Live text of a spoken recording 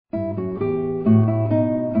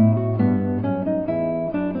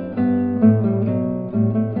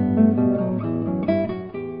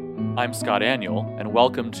I'm Scott Aniel, and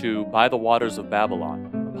welcome to By the Waters of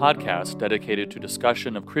Babylon, a podcast dedicated to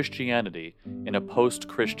discussion of Christianity in a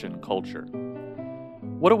post-Christian culture.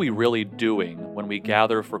 What are we really doing when we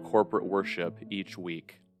gather for corporate worship each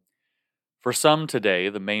week? For some today,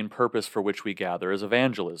 the main purpose for which we gather is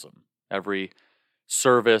evangelism. Every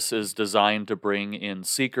service is designed to bring in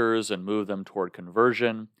seekers and move them toward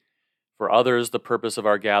conversion. For others, the purpose of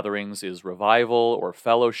our gatherings is revival or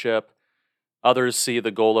fellowship. Others see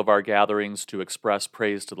the goal of our gatherings to express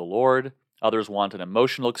praise to the Lord. Others want an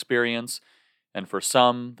emotional experience. And for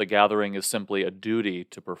some, the gathering is simply a duty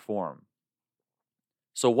to perform.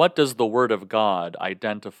 So what does the Word of God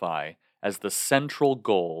identify as the central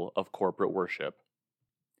goal of corporate worship?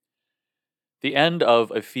 The end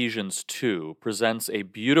of Ephesians 2 presents a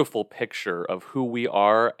beautiful picture of who we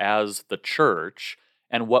are as the church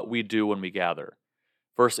and what we do when we gather.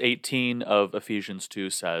 Verse 18 of Ephesians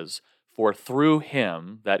 2 says, "For through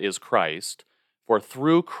him," that is Christ, "for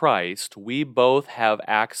through Christ we both have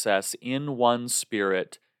access in one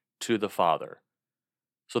Spirit to the Father."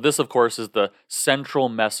 So this, of course, is the central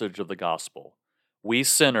message of the gospel. We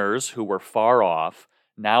sinners who were far off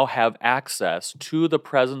now have access to the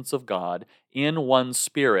presence of God in one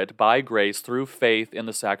Spirit by grace through faith in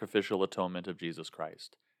the sacrificial atonement of Jesus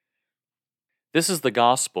Christ. This is the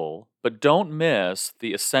gospel, but don't miss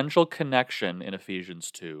the essential connection in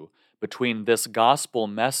Ephesians 2 between this gospel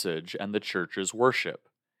message and the church's worship.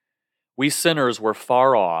 We sinners were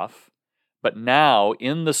far off, but now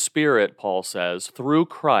in the Spirit, Paul says, through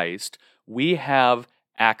Christ, we have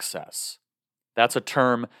access. That's a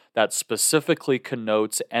term that specifically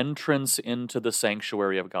connotes entrance into the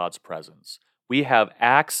sanctuary of God's presence. We have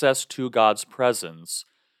access to God's presence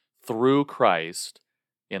through Christ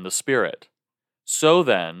in the Spirit. So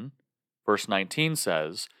then, verse 19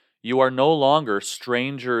 says, "You are no longer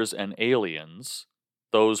strangers and aliens,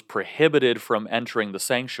 those prohibited from entering the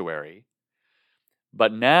sanctuary,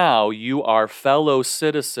 but now you are fellow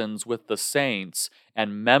citizens with the saints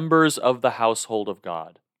and members of the household of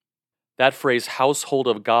God." That phrase, household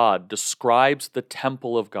of God, describes the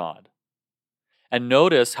temple of God. And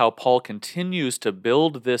notice how Paul continues to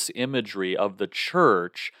build this imagery of the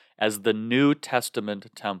church as the New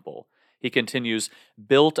Testament temple. He continues,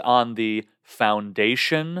 built on the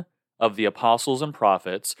foundation of the apostles and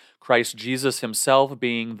prophets, Christ Jesus himself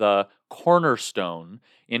being the cornerstone,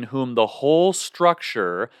 in whom the whole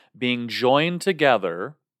structure being joined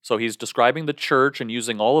together. So he's describing the church and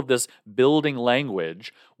using all of this building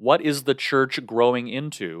language. What is the church growing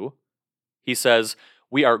into? He says,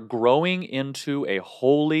 we are growing into a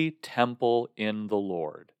holy temple in the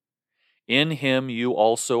Lord. In him you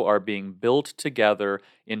also are being built together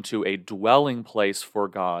into a dwelling place for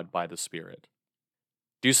God by the Spirit.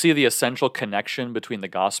 Do you see the essential connection between the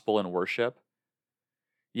gospel and worship?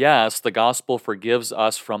 Yes, the gospel forgives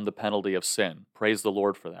us from the penalty of sin. Praise the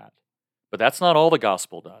Lord for that. But that's not all the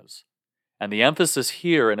gospel does. And the emphasis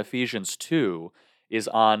here in Ephesians 2 is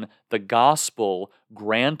on the gospel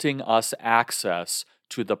granting us access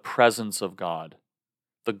to the presence of God.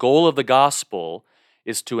 The goal of the gospel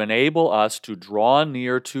is to enable us to draw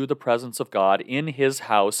near to the presence of God in his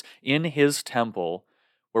house, in his temple,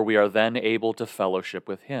 where we are then able to fellowship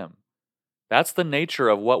with him. That's the nature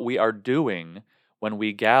of what we are doing when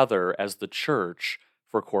we gather as the church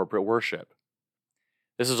for corporate worship.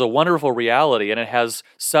 This is a wonderful reality, and it has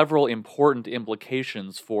several important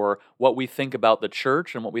implications for what we think about the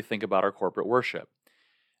church and what we think about our corporate worship.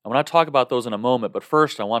 I want to talk about those in a moment, but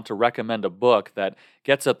first I want to recommend a book that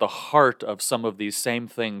gets at the heart of some of these same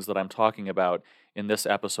things that I'm talking about in this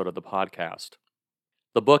episode of the podcast.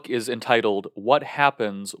 The book is entitled What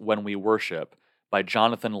Happens When We Worship by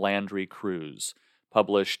Jonathan Landry Cruz,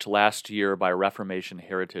 published last year by Reformation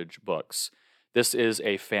Heritage Books. This is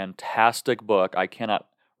a fantastic book. I cannot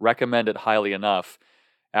recommend it highly enough.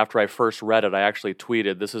 After I first read it, I actually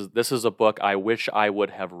tweeted, this is a book I wish I would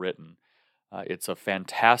have written. It's a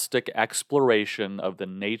fantastic exploration of the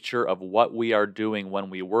nature of what we are doing when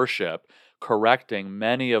we worship, correcting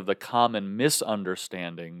many of the common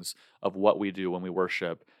misunderstandings of what we do when we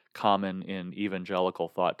worship, common in evangelical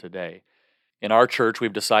thought today. In our church,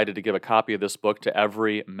 we've decided to give a copy of this book to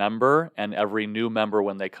every member and every new member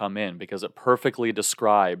when they come in, because it perfectly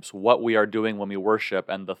describes what we are doing when we worship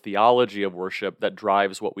and the theology of worship that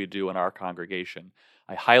drives what we do in our congregation.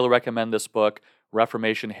 I highly recommend this book,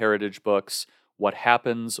 Reformation Heritage Books, What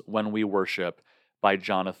Happens When We Worship by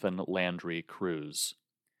Jonathan Landry Cruz.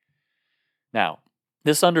 Now,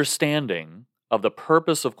 this understanding of the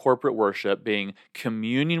purpose of corporate worship being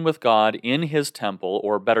communion with God in his temple,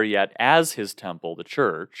 or better yet, as his temple, the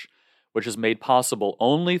church, which is made possible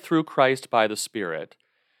only through Christ by the Spirit,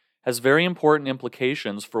 has very important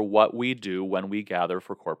implications for what we do when we gather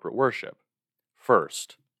for corporate worship.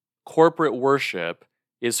 First, corporate worship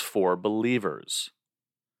is for believers.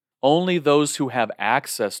 Only those who have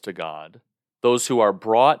access to God, those who are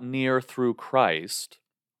brought near through Christ,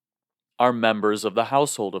 are members of the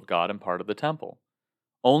household of God and part of the temple.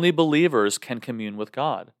 Only believers can commune with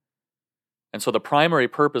God. And so the primary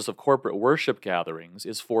purpose of corporate worship gatherings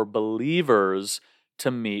is for believers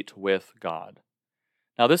to meet with God.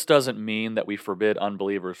 Now, this doesn't mean that we forbid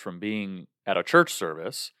unbelievers from being at a church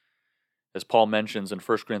service. As Paul mentions in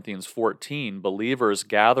 1 Corinthians 14, believers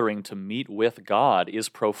gathering to meet with God is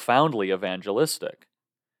profoundly evangelistic.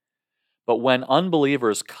 But when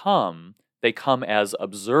unbelievers come, they come as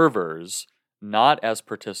observers, not as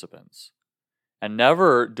participants. And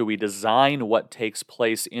never do we design what takes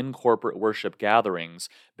place in corporate worship gatherings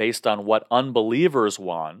based on what unbelievers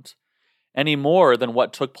want, any more than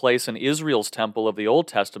what took place in Israel's temple of the Old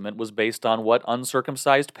Testament was based on what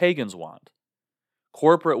uncircumcised pagans want.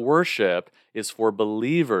 Corporate worship is for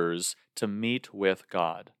believers to meet with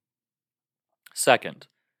God. Second,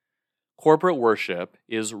 corporate worship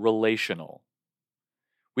is relational.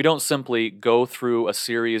 We don't simply go through a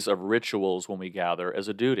series of rituals when we gather as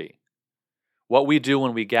a duty. What we do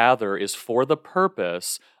when we gather is for the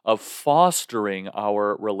purpose of fostering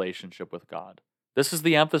our relationship with God. This is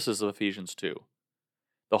the emphasis of Ephesians 2.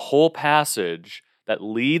 The whole passage that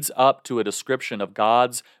leads up to a description of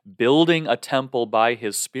God's building a temple by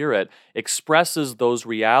His Spirit expresses those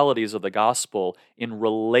realities of the gospel in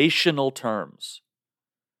relational terms.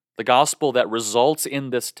 The gospel that results in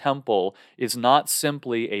this temple is not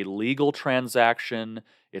simply a legal transaction,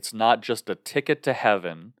 it's not just a ticket to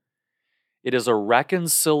heaven. It is a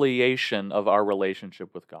reconciliation of our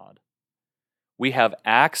relationship with God. We have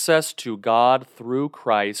access to God through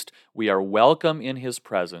Christ. We are welcome in His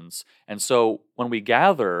presence. And so when we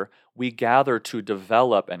gather to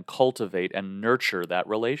develop and cultivate and nurture that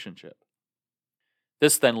relationship.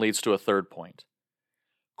 This then leads to a third point.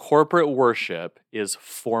 Corporate worship is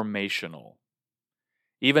formational.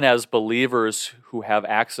 Even as believers who have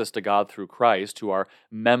access to God through Christ, who are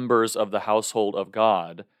members of the household of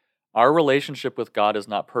God, our relationship with God is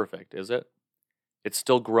not perfect, is it? It's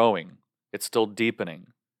still growing. It's still deepening.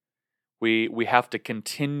 We have to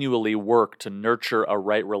continually work to nurture a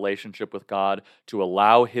right relationship with God, to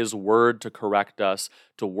allow His Word to correct us,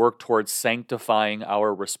 to work towards sanctifying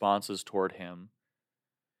our responses toward Him.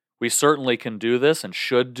 We certainly can do this and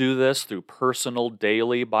should do this through personal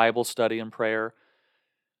daily Bible study and prayer.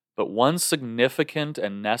 But one significant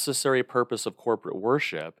and necessary purpose of corporate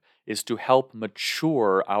worship is to help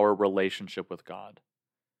mature our relationship with God.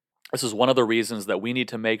 This is one of the reasons that we need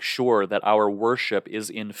to make sure that our worship is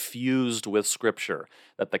infused with Scripture,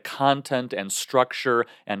 that the content and structure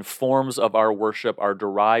and forms of our worship are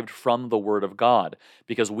derived from the Word of God,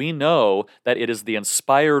 because we know that it is the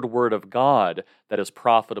inspired Word of God that is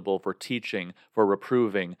profitable for teaching, for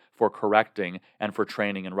reproving, for correcting, and for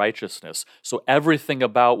training in righteousness. So everything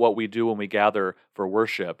about what we do when we gather for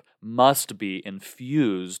worship must be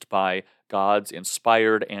infused by God's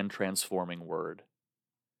inspired and transforming Word.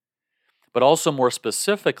 But also more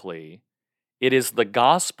specifically, it is the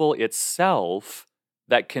gospel itself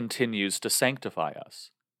that continues to sanctify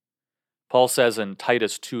us. Paul says in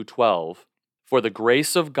Titus 2:12, "For the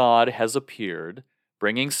grace of God has appeared,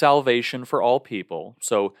 bringing salvation for all people."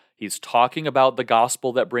 So he's talking about the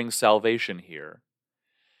gospel that brings salvation here.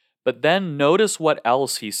 But then notice what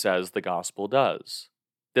else he says the gospel does.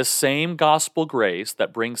 This same gospel grace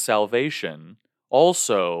that brings salvation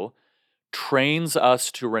also trains us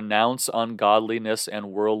to renounce ungodliness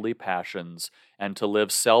and worldly passions and to live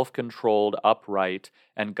self-controlled, upright,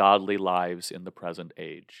 and godly lives in the present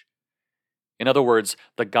age. In other words,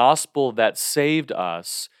 the gospel that saved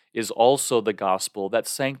us is also the gospel that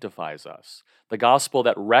sanctifies us. The gospel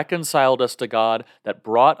that reconciled us to God, that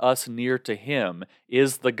brought us near to Him,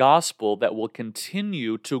 is the gospel that will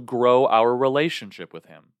continue to grow our relationship with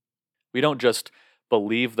Him. We don't just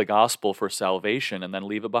believe the gospel for salvation and then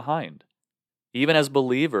leave it behind. Even as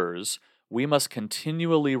believers, we must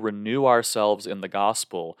continually renew ourselves in the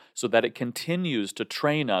gospel so that it continues to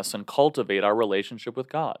train us and cultivate our relationship with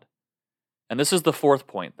God. And this is the fourth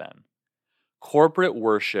point then. Corporate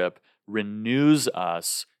worship renews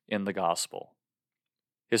us in the gospel.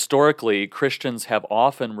 Historically, Christians have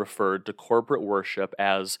often referred to corporate worship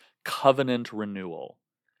as covenant renewal.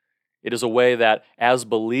 It is a way that, as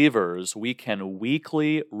believers, we can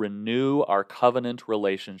weekly renew our covenant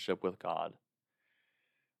relationship with God.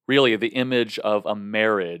 Really, the image of a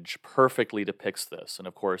marriage perfectly depicts this. And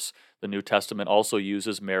of course, the New Testament also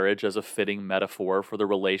uses marriage as a fitting metaphor for the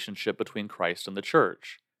relationship between Christ and the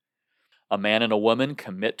church. A man and a woman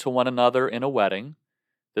commit to one another in a wedding.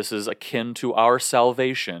 This is akin to our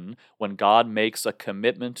salvation when God makes a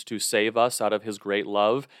commitment to save us out of his great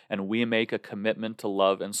love, and we make a commitment to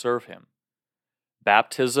love and serve him.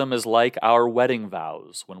 Baptism is like our wedding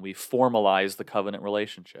vows when we formalize the covenant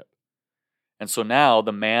relationship. And so now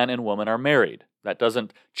the man and woman are married. That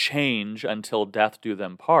doesn't change until death do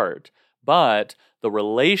them part, but the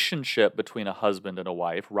relationship between a husband and a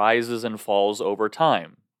wife rises and falls over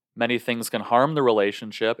time. Many things can harm the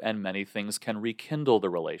relationship, and many things can rekindle the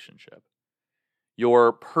relationship.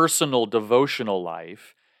 Your personal devotional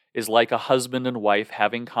life is like a husband and wife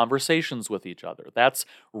having conversations with each other. That's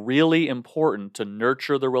really important to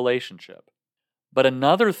nurture the relationship. But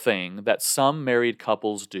another thing that some married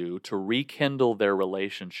couples do to rekindle their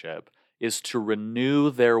relationship is to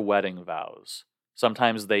renew their wedding vows.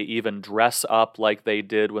 Sometimes they even dress up like they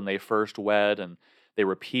did when they first wed, and they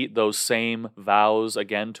repeat those same vows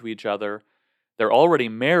again to each other. They're already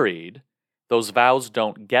married. Those vows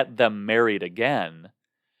don't get them married again.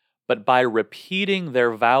 But by repeating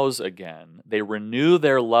their vows again, they renew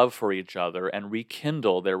their love for each other and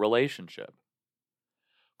rekindle their relationship.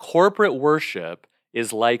 Corporate worship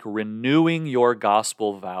is like renewing your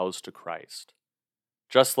gospel vows to Christ.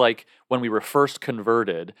 Just like when we were first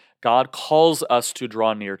converted, God calls us to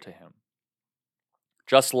draw near to him.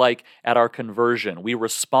 Just like at our conversion, we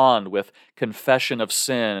respond with confession of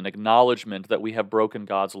sin and acknowledgement that we have broken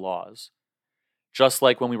God's laws. Just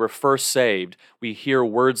like when we were first saved, we hear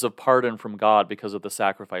words of pardon from God because of the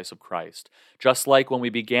sacrifice of Christ. Just like when we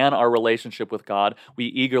began our relationship with God, we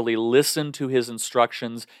eagerly listen to his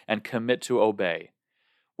instructions and commit to obey.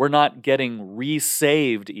 We're not getting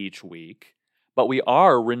re-saved each week, but we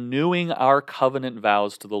are renewing our covenant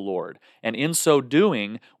vows to the Lord. And in so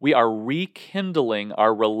doing, we are rekindling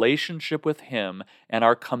our relationship with him and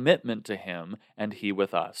our commitment to him and he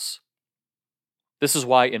with us. This is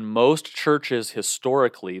why in most churches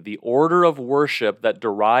historically, the order of worship that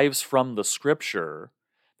derives from the Scripture,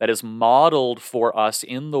 that is modeled for us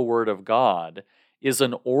in the Word of God, is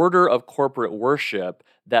an order of corporate worship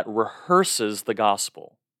that rehearses the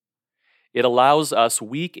gospel. It allows us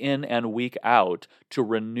week in and week out to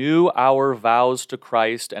renew our vows to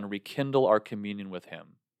Christ and rekindle our communion with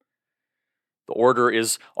him. The order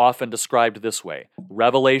is often described this way: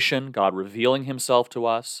 revelation, God revealing himself to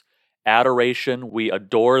us; adoration, we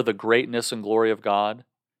adore the greatness and glory of God.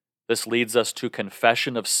 This leads us to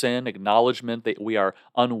confession of sin, acknowledgement that we are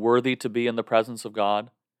unworthy to be in the presence of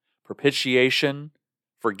God; propitiation,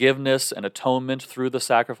 forgiveness and atonement through the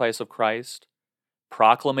sacrifice of Christ;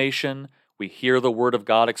 proclamation, we hear the word of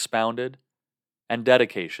God expounded; and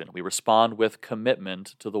dedication, we respond with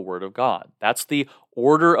commitment to the word of God. That's the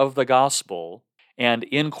order of the gospel. And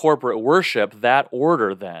in corporate worship, that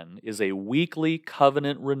order then is a weekly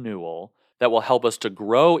covenant renewal that will help us to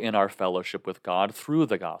grow in our fellowship with God through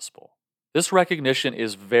the gospel. This recognition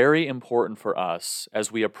is very important for us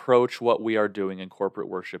as we approach what we are doing in corporate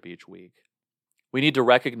worship each week. We need to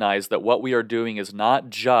recognize that what we are doing is not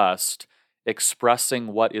just expressing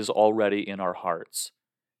what is already in our hearts.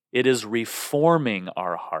 It is reforming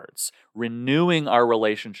our hearts, renewing our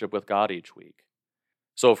relationship with God each week.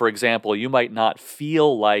 So, for example, you might not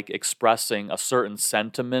feel like expressing a certain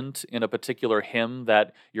sentiment in a particular hymn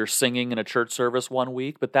that you're singing in a church service one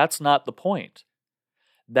week, but that's not the point.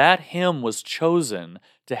 That hymn was chosen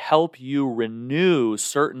to help you renew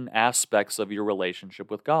certain aspects of your relationship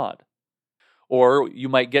with God. Or you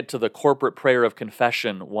might get to the corporate prayer of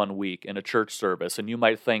confession one week in a church service, and you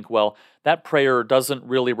might think, well, that prayer doesn't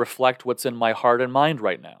really reflect what's in my heart and mind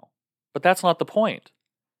right now. But that's not the point.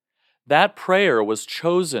 That prayer was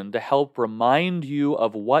chosen to help remind you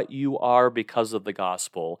of what you are because of the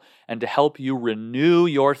gospel, and to help you renew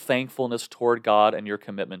your thankfulness toward God and your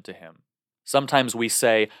commitment to him. Sometimes we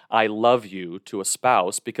say, I love you to a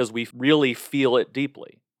spouse because we really feel it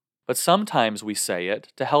deeply. But sometimes we say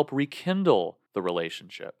it to help rekindle the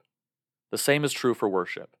relationship. The same is true for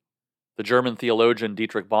worship. The German theologian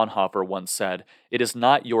Dietrich Bonhoeffer once said, "It is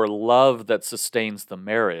not your love that sustains the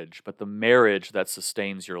marriage, but the marriage that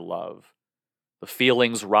sustains your love." The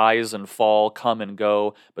feelings rise and fall, come and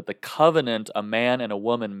go, but the covenant a man and a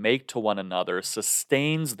woman make to one another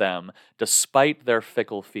sustains them despite their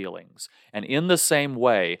fickle feelings. And in the same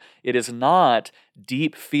way, it is not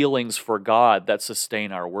deep feelings for God that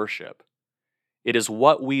sustain our worship. It is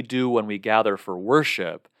what we do when we gather for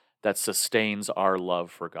worship that sustains our love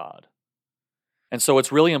for God. And so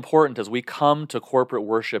it's really important as we come to corporate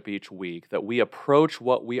worship each week that we approach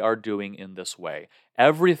what we are doing in this way.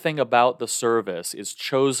 Everything about the service is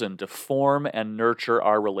chosen to form and nurture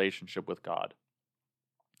our relationship with God.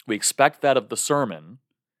 We expect that of the sermon.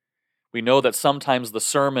 We know that sometimes the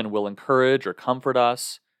sermon will encourage or comfort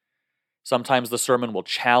us. Sometimes the sermon will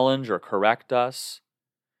challenge or correct us.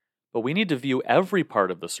 But we need to view every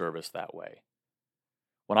part of the service that way.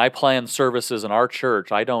 When I plan services in our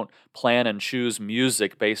church, I don't plan and choose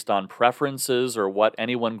music based on preferences or what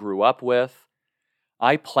anyone grew up with.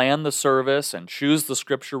 I plan the service and choose the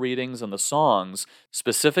scripture readings and the songs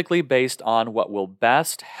specifically based on what will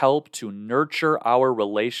best help to nurture our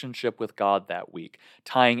relationship with God that week,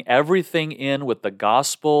 tying everything in with the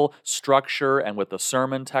gospel structure and with the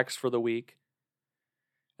sermon text for the week.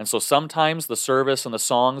 And so sometimes the service and the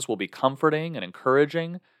songs will be comforting and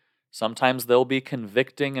encouraging. Sometimes they'll be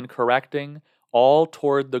convicting and correcting, all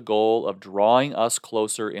toward the goal of drawing us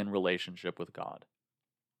closer in relationship with God.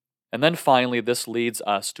 And then finally, this leads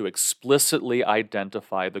us to explicitly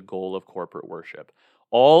identify the goal of corporate worship.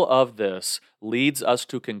 All of this leads us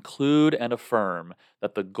to conclude and affirm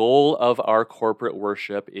that the goal of our corporate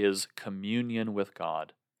worship is communion with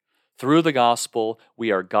God. Through the gospel, we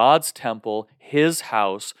are God's temple, His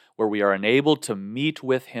house, where we are enabled to meet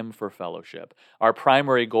with Him for fellowship. Our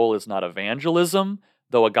primary goal is not evangelism,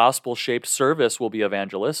 though a gospel-shaped service will be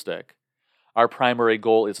evangelistic. Our primary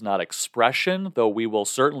goal is not expression, though we will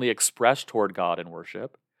certainly express toward God in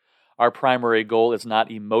worship. Our primary goal is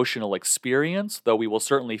not emotional experience, though we will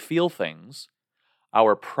certainly feel things.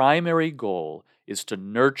 Our primary goal is to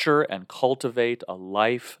nurture and cultivate a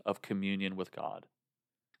life of communion with God.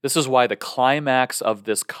 This is why the climax of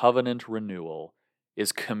this covenant renewal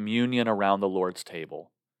is communion around the Lord's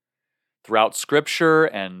table. Throughout Scripture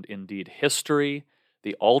and indeed history,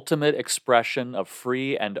 the ultimate expression of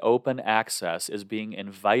free and open access is being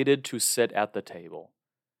invited to sit at the table.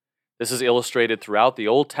 This is illustrated throughout the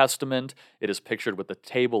Old Testament. It is pictured with the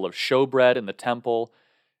table of showbread in the temple,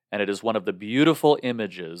 and it is one of the beautiful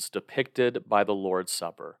images depicted by the Lord's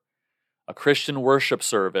Supper. A Christian worship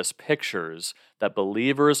service pictures that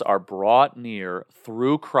believers are brought near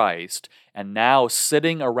through Christ, and now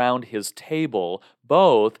sitting around His table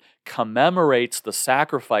both commemorates the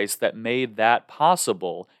sacrifice that made that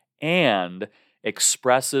possible and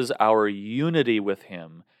expresses our unity with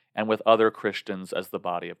Him and with other Christians as the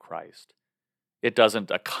body of Christ. It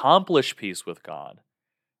doesn't accomplish peace with God.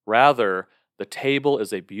 Rather, the table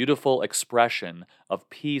is a beautiful expression of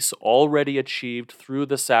peace already achieved through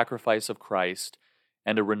the sacrifice of Christ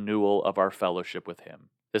and a renewal of our fellowship with Him.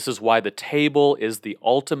 This is why the table is the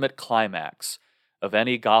ultimate climax of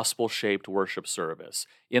any gospel-shaped worship service.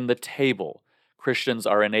 In the table, Christians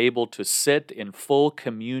are enabled to sit in full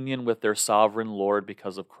communion with their sovereign Lord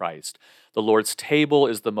because of Christ. The Lord's table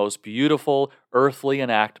is the most beautiful earthly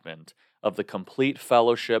enactment of the complete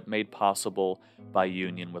fellowship made possible by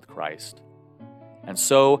union with Christ. And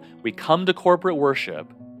so we come to corporate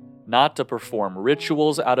worship not to perform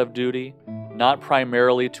rituals out of duty, not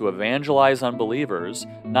primarily to evangelize unbelievers,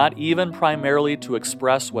 not even primarily to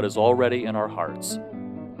express what is already in our hearts.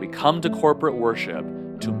 We come to corporate worship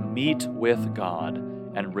to meet with God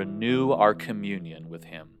and renew our communion with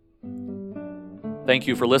Him. Thank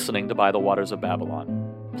you for listening to By the Waters of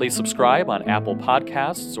Babylon. Please subscribe on Apple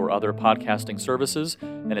Podcasts or other podcasting services,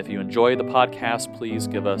 and if you enjoy the podcast, please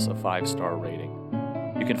give us a 5-star rating.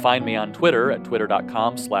 You can find me on Twitter at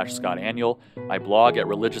twitter.com/ScottAnnual. I blog at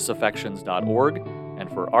religiousaffections.org,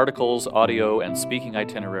 and for articles, audio, and speaking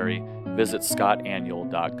itinerary, visit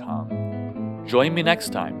scottannual.com. Join me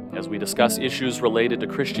next time as we discuss issues related to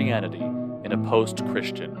Christianity in a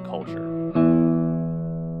post-Christian culture.